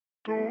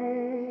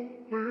Don't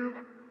leave.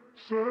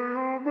 Say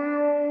I'm the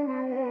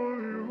only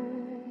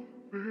one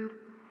you need.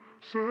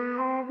 Say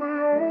I'm the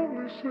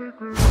only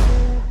secret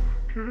you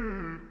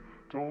keep.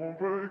 Don't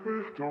break me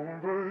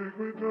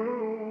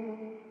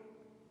down.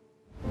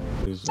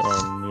 He's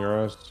near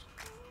us.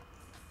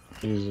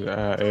 He's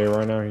at A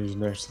right now. He's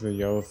next to the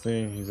yellow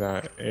thing. He's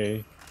at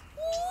A.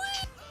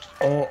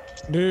 Oh,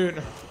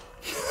 dude.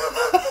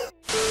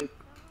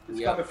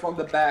 It's coming from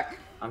the back.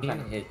 I'm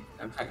trying to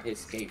hit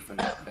skate from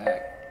the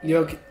back.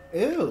 Yo,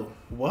 ew,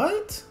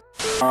 what?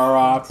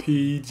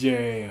 R.I.P.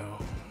 Jam.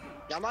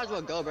 Y'all might as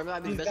well go, bro.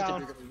 I've been best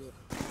to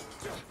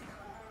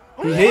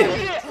He hit.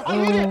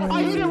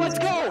 I hit it. Let's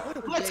go.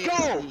 Let's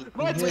go.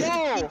 Let's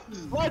go.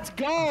 Let's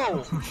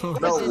go.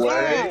 No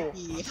way.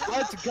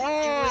 Let's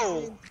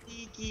go.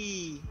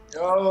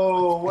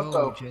 Yo, what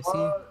the Jesse?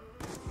 fuck?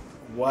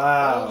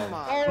 Wow.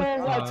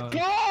 Oh, let's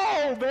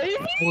go, baby.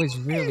 That was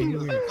really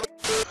weird.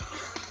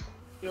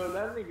 Yo,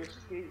 that nigga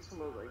skate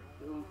smells like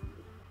dookie.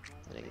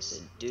 That nigga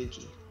said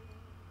dookie.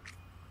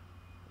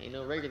 Ain't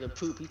no regular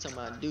poop, he talking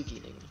about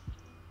dookie,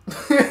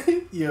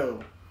 nigga.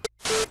 Yo.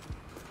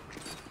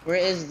 Where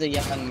is the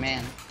young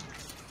man?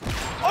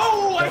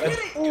 Oh, I hit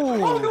it!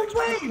 Oh, no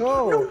way!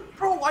 No,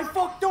 bro, I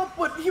fucked up,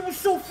 but he was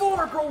so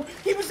far, bro.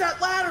 He was that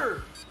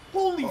ladder.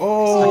 Holy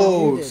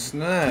Oh, He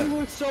snap.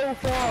 was so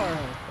far.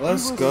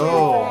 Let's He was go. so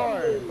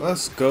far.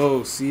 Let's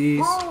go, C's.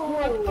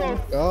 What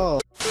the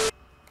Go.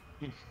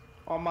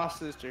 Oh, my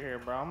sister here,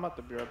 bro. I'm about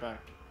to be right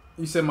back.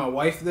 You said my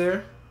wife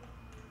there?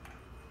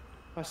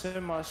 I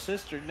said my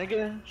sister,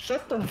 nigga.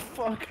 Shut the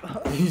fuck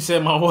up. You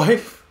said my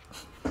wife?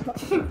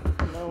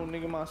 No,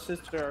 nigga, my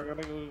sister. I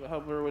gotta go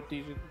help her with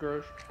these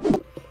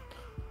groceries.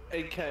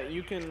 Hey, Kat,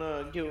 you can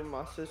get with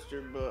my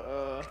sister,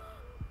 but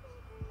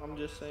I'm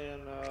just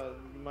saying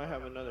you might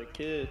have another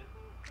kid,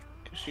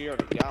 cause she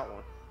already got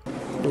one.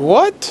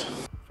 What?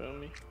 Feel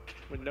me?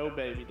 With no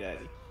baby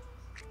daddy.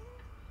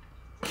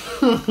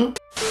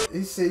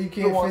 He said you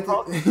can't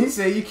fit. He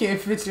said you can't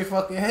fit your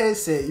fucking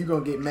headset. You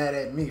gonna get mad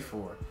at me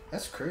for it.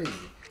 That's crazy.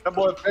 That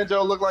boy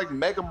Benjo look like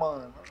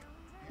Megamon.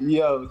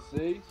 Yo,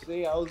 see,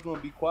 I was gonna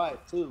be quiet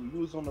too. You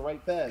was on the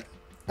right path.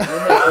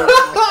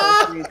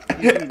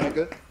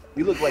 Nigga.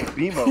 You look like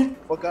BMO.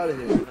 Fuck out of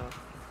here.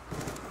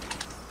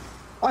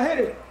 I hit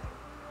it.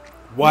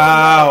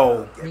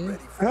 Wow.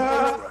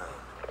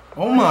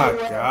 Oh my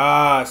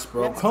gosh,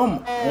 bro.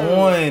 Come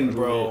on,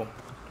 bro.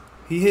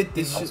 He hit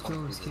this shit.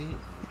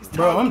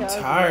 Bro, I'm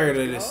tired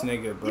of this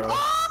nigga, bro.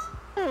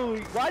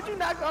 Why'd you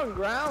knock on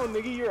ground,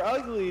 nigga? You're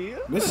ugly.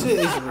 This shit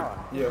is.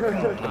 Yo, come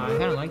on. Nah, I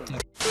kinda like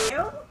that.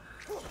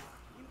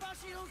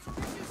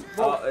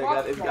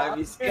 Oh, it gotta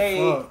be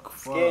skate.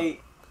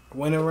 Skate.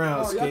 Went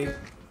around, skate.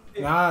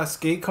 Nah,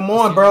 skate. Come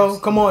on, bro.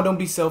 Come on, don't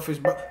be selfish,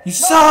 bro. You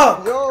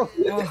suck.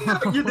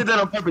 You did that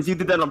on purpose. You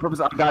did that on purpose.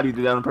 I got you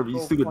did that on purpose.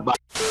 You stupid bot.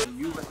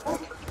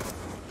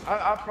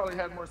 I probably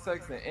had more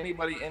sex than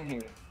anybody in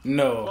here.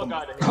 No.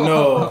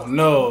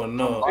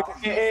 No.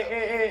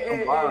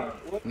 Hey.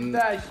 What's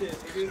that shit,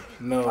 nigga?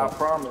 No. I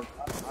promise.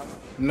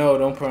 No,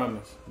 don't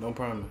promise. Don't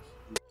promise.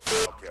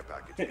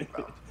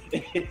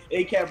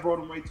 Acatt brought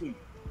him right to you.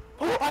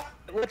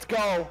 Let's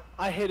go.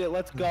 I hit it.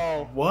 Let's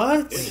go.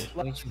 What?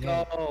 Let's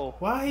go.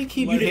 Why he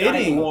keep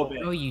hitting?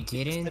 No, you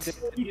didn't.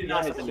 He did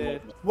not hit the wall.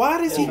 Why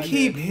does he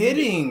keep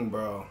hitting,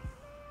 bro?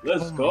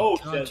 Let's Oh go,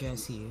 my God,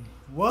 Jesse.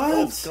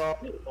 Let's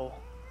What? go.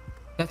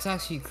 That's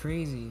actually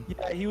crazy.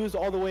 Yeah, he was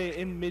all the way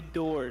in mid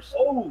doors.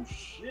 Oh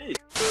shit.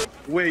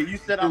 Wait, you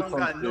said I don't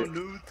got no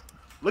nudes?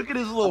 Look at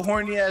his little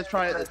horny ass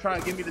trying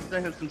to get me to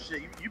send him some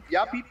shit.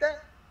 Y'all peep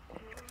that?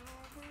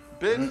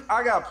 Bitch,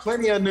 I got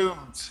plenty of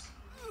nudes.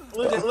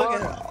 Look at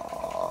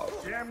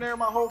him. Damn near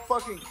my whole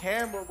fucking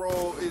camera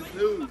roll is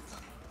nudes.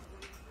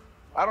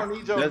 I don't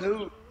need your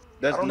nudes.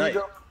 That's I don't nice.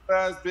 need your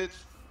ass, bitch.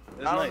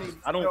 That's nice.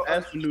 I don't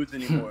ask for nudes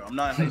anymore. I'm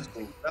not in high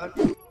school.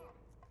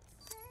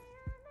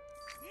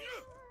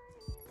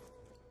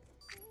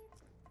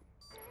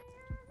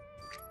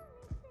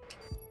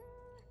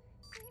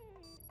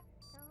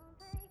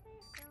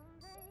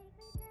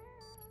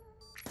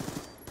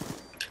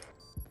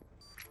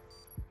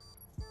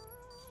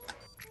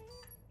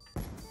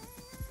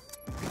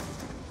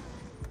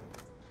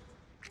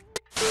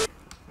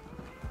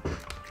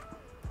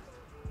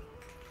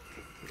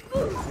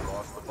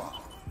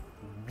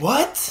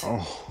 What?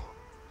 Oh.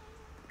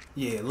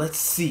 Yeah, let's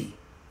see.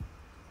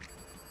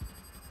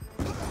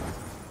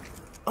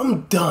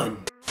 I'm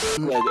done.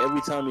 Like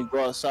every time you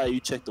go outside, you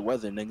check the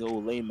weather, nigga.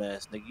 Old lame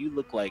ass, nigga. You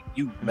look like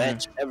you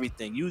match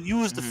everything. You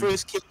was the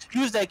first kid.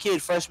 You was that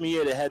kid freshman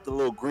year that had the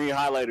little green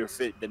highlighter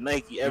fit, the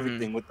Nike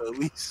everything with the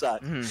elite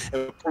socks,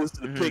 and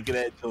posted a pic of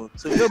that joint.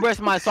 So, Your breast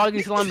my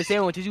soggy salami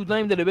sandwiches. You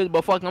lame to the bitch,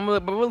 but fuck, I'm really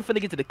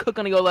finna get to the cook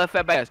on your left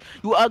fat ass.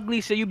 You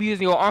ugly shit. You be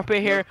using your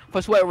armpit hair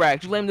for sweat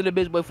racks. You lame to the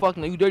bitch, but fuck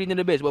no. You dirty to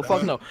the bitch, but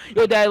fuck no.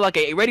 Your dad like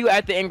a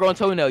radioactive ingrown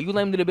toenail. You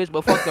lame to the bitch,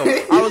 but fuck no.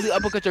 I really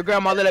uppercut your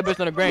grandma, let that bitch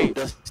on the grain.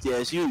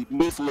 yes, you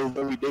miss a little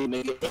every day,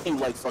 nigga. And you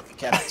like fucking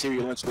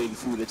cafeteria lunch lady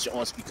food that your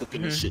aunts be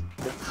cooking and shit.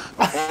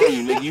 Oh,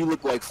 you nigga, you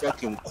look like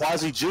fucking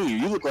Quasi Jr.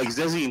 You look like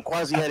Zezzy and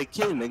Quasi had a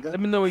kid, nigga. Let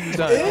me know when you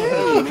done.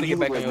 Hey, Nigga, you get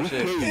back look on your like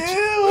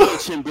shit. Your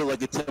chin built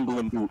like a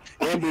Timberland boot.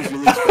 Amber's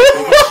released,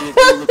 nigga, shit.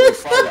 You look like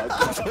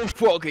Fallout.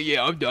 Fuck it,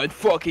 yeah, I'm done.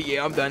 Fuck it,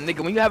 yeah, I'm done.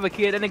 Nigga, when you have a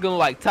kid, that nigga look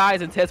like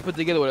ties and Tess put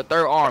together with a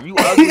third arm. You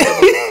ugly,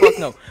 fuck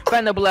no.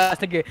 Fat no ass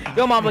nigga.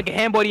 Your mom like a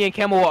handbody and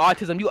camel with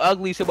autism. You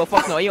ugly shit, but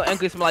fuck no. Your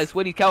uncle smell like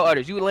sweaty cow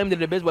udders. You lame to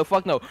the biz, but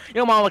fuck no.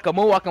 Your mom like a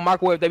moonwalking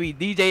microwave that be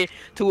DJ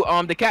to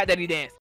the cat daddy dance.